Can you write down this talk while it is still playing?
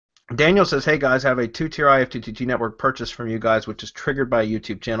Daniel says, hey guys, I have a two-tier IFTTT network purchase from you guys, which is triggered by a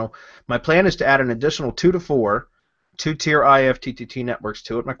YouTube channel. My plan is to add an additional 2 to 4 two-tier IFTTT networks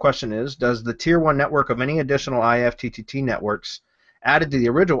to it. My question is, does the tier 1 network of any additional IFTTT networks added to the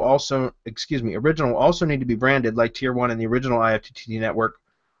original also need to be branded like tier 1 in the original IFTTT network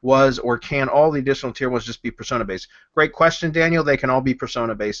was, or can all the additional tier 1s just be persona based? Great question, Daniel. They can all be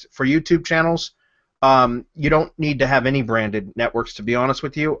persona based. For YouTube channels, you don't need to have any branded networks, to be honest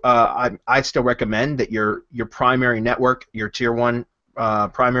with you. I still recommend that your primary network, your tier 1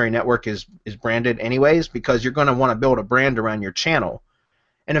 primary network is branded anyways, because you're going to want to build a brand around your channel,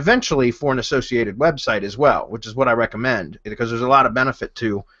 and eventually for an associated website as well, which is what I recommend, because there's a lot of benefit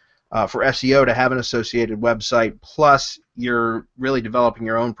to for SEO to have an associated website, plus you're really developing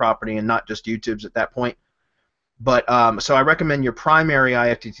your own property and not just YouTube's at that point. But so I recommend your primary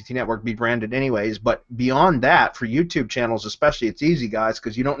IFTTT network be branded anyways. But beyond that, for YouTube channels especially, it's easy, guys,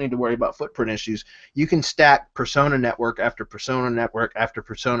 because you don't need to worry about footprint issues. You can stack persona network after persona network after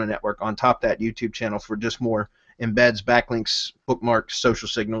persona network on top of that YouTube channel for just more embeds, backlinks, bookmarks, social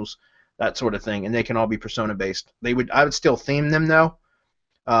signals, that sort of thing, and they can all be persona based. I would still theme them though,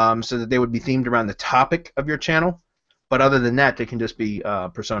 so that they would be themed around the topic of your channel. But other than that, they can just be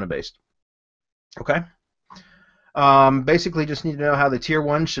persona based. Okay. Basically, just need to know how the tier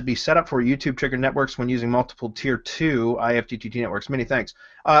 1 should be set up for YouTube triggered networks when using multiple tier 2 IFTTT networks. Many thanks.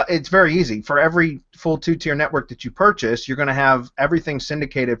 It's very easy. For every full 2-tier network that you purchase, you're going to have everything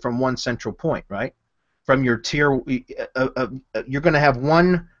syndicated from one central point, right? From your tier, you're going to have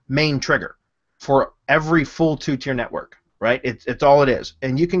one main trigger for every full 2-tier network, right? It's all it is.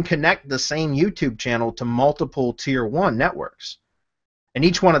 And you can connect the same YouTube channel to multiple tier 1 networks. And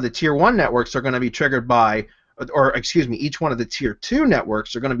each one of the tier 1 networks are going to be triggered by, or excuse me, each one of the tier 2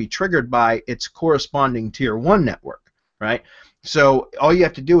 networks are going to be triggered by its corresponding tier 1 network, right? So all you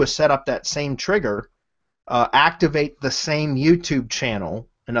have to do is set up that same trigger, activate the same YouTube channel,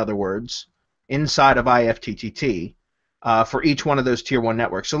 in other words, inside of IFTTT for each one of those tier 1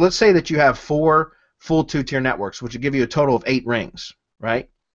 networks. So let's say that you have 4 full 2-tier networks, which would give you a total of 8 rings, right?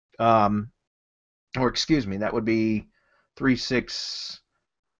 Or excuse me, that would be 3, 6...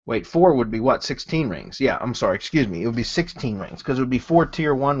 Wait, 4 would be what? 16 rings. Yeah, I'm sorry. Excuse me. It would be 16 rings because it would be 4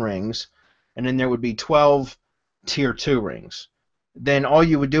 tier 1 rings, and then there would be 12 tier 2 rings. Then all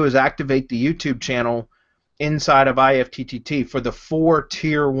you would do is activate the YouTube channel inside of IFTTT for the 4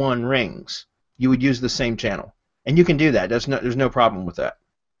 tier 1 rings. You would use the same channel, and you can do that. There's no problem with that.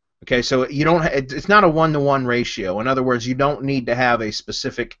 Okay, so you don't. It's not a 1-to-1 ratio. In other words, you don't need to have a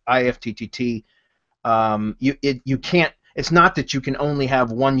specific IFTTT. You can't. It's not that you can only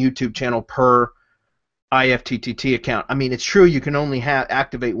have one YouTube channel per IFTTT account. I mean, it's true you can only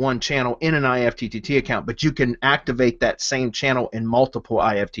activate one channel in an IFTTT account, but you can activate that same channel in multiple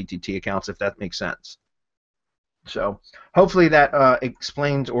IFTTT accounts, if that makes sense. So hopefully that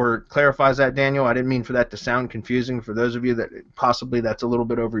explains or clarifies that, Daniel. I didn't mean for that to sound confusing. For those of you that possibly that's a little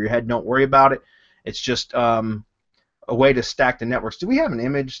bit over your head, don't worry about it. It's just a way to stack the networks. Do we have an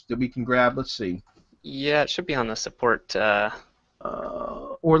image that we can grab? Let's see. Yeah, it should be on the support. Or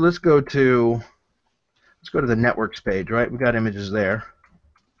let's go to the networks page, right? We got images there.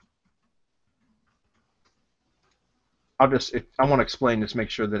 I want to explain this,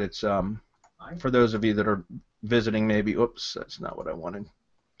 make sure that it's for those of you that are visiting maybe. Oops, that's not what I wanted.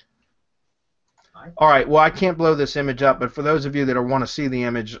 All right, well, I can't blow this image up, but for those of you that want to see the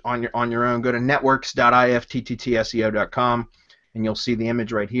image on your own, go to networks.iftttseo.com. and you'll see the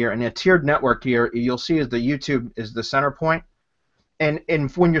image right here. And a tiered network here, you'll see is the YouTube is the center point. And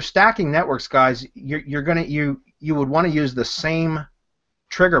when you're stacking networks, guys, you would want to use the same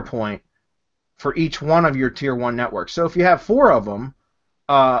trigger point for each one of your tier 1 networks. So if you have 4 of them,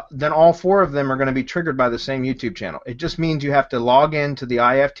 then all 4 of them are going to be triggered by the same YouTube channel. It just means you have to log into the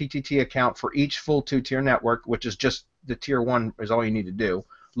IFTTT account for each full 2-tier network, which is just the tier 1 is all you need to do.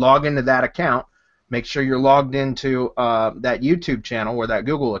 Log into that account. Make sure you're logged into that YouTube channel or that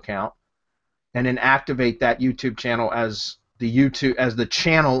Google account, and then activate that YouTube channel as the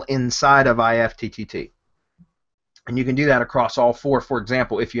channel inside of IFTTT. And you can do that across all 4. For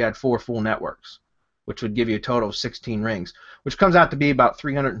example, if you had 4 full networks, which would give you a total of 16 rings, which comes out to be about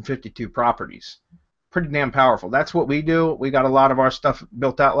 352 properties. Pretty damn powerful. That's what we do. We got a lot of our stuff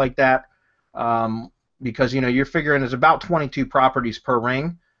built out like that because you're figuring there's about 22 properties per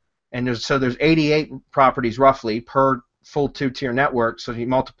ring. And there's 88 properties roughly per full 2-tier network. So if you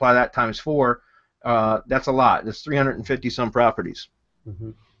multiply that times 4, that's a lot. There's 350 some properties.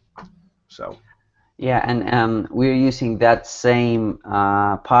 Mm-hmm. So. Yeah, and we're using that same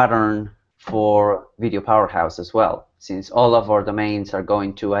pattern for Video Powerhouse as well. since all of our domains are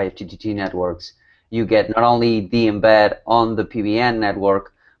going to IFTTT networks, you get not only the embed on the PBN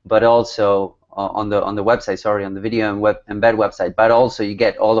network, but also on the website, sorry, on the video and embed website, but also you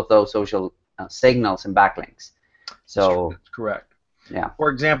get all of those social signals and backlinks. So that's correct. Yeah. For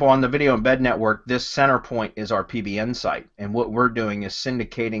example, on the video embed network, this center point is our PBN site, and what we're doing is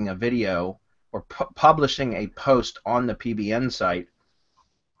syndicating a video or publishing a post on the PBN site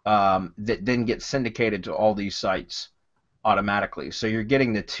that then gets syndicated to all these sites automatically. So you're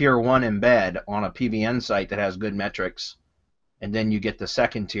getting the tier 1 embed on a PBN site that has good metrics, and then you get the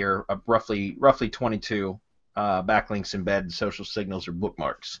second tier of roughly 22 backlinks, embed, social signals, or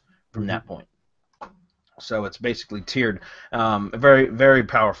bookmarks from that point. So it's basically tiered, very, very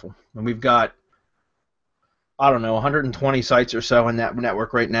powerful. And we've got, I don't know, 120 sites or so in that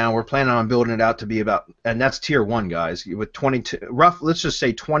network right now. We're planning on building it out to be about, and that's tier 1, guys, with 22, let's just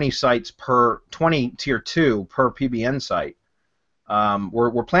say 20 sites per, 20 tier 2 per PBN site.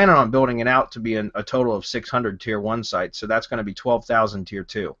 We're planning on building it out to be a total of 600 tier 1 sites, so that's going to be 12,000 tier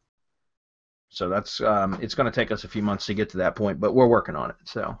 2. So that's it's going to take us a few months to get to that point, but we're working on it.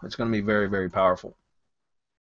 So it's going to be very, very powerful.